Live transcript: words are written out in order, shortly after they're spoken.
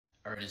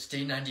Alright, it's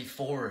day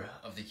 94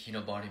 of the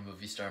Kinobody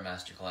Moviestar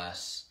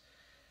Masterclass.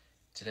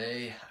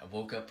 Today, I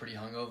woke up pretty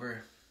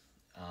hungover.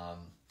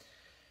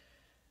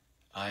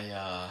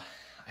 I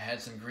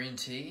had some green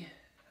tea.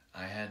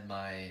 I had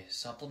my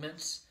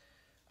supplements.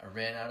 I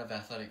ran out of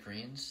athletic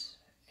greens.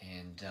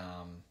 And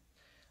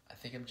I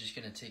think I'm just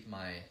going to take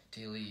my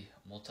daily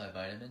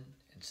multivitamin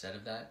instead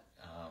of that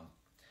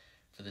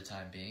for the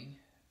time being.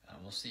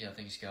 We'll see how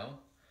things go.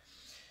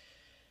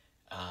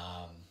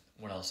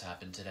 What else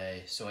happened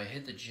today? So I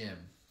hit the gym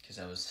because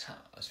I was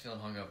feeling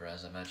hungover,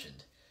 as I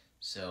mentioned.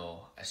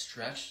 So I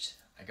stretched.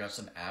 I got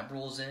some ab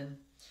rolls in,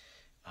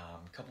 a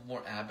couple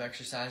more ab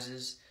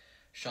exercises,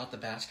 shot the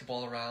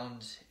basketball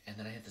around, and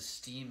then I hit the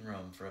steam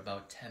room for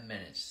about 10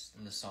 minutes,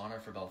 and the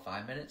sauna for about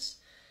 5 minutes.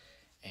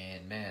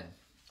 And man,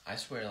 I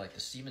swear, like,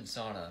 the steam and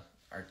sauna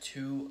are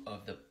two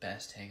of the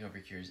best hangover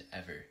cures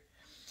ever.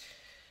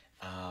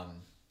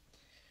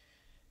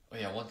 Oh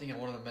yeah, one thing I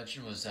wanted to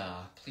mention was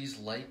please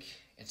like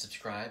and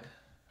subscribe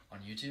on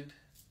YouTube.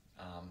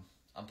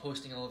 I'm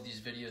posting all of these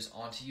videos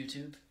onto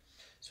YouTube,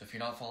 so if you're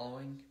not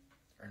following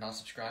or not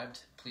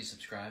subscribed, please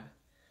subscribe.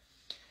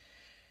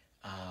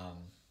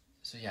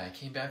 So yeah, I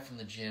came back from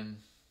the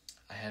gym.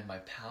 I had my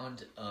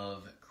pound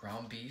of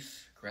ground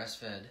beef,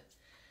 grass-fed,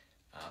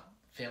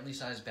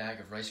 family-sized bag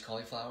of rice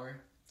cauliflower,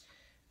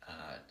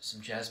 some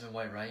jasmine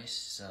white rice,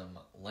 some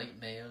light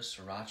mayo,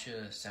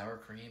 sriracha, sour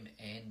cream,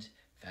 and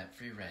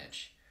fat-free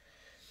ranch.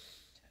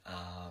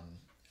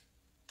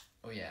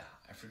 Oh yeah,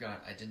 I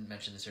forgot, I didn't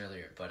mention this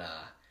earlier, but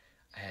I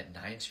had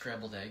 9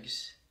 scrambled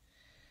eggs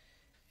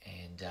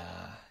and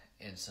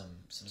some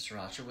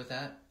sriracha with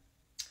that.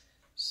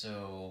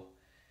 So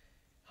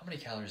how many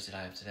calories did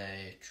I have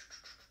today?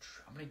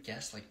 I'm gonna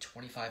guess like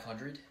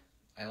 2,500.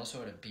 I also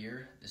had a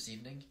beer this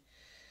evening.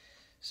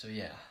 So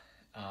yeah,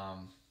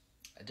 I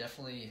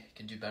definitely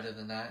can do better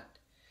than that,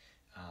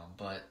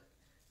 but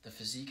the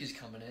physique is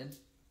coming in.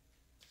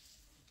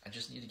 I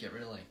just need to get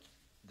rid of like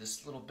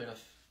this little bit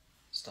of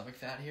stomach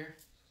fat here,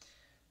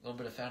 a little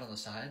bit of fat on the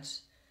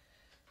sides,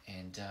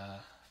 and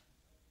I'll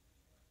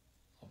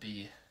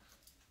be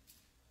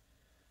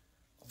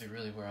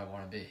really where I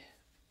want to be.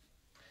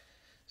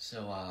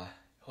 So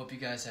hope you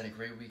guys had a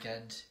great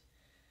weekend.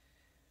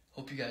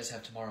 Hope you guys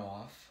have tomorrow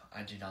off.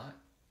 I do not,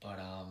 but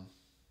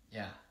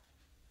yeah,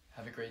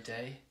 have a great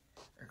day,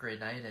 or great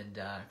night, and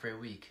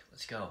great week.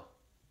 Let's go.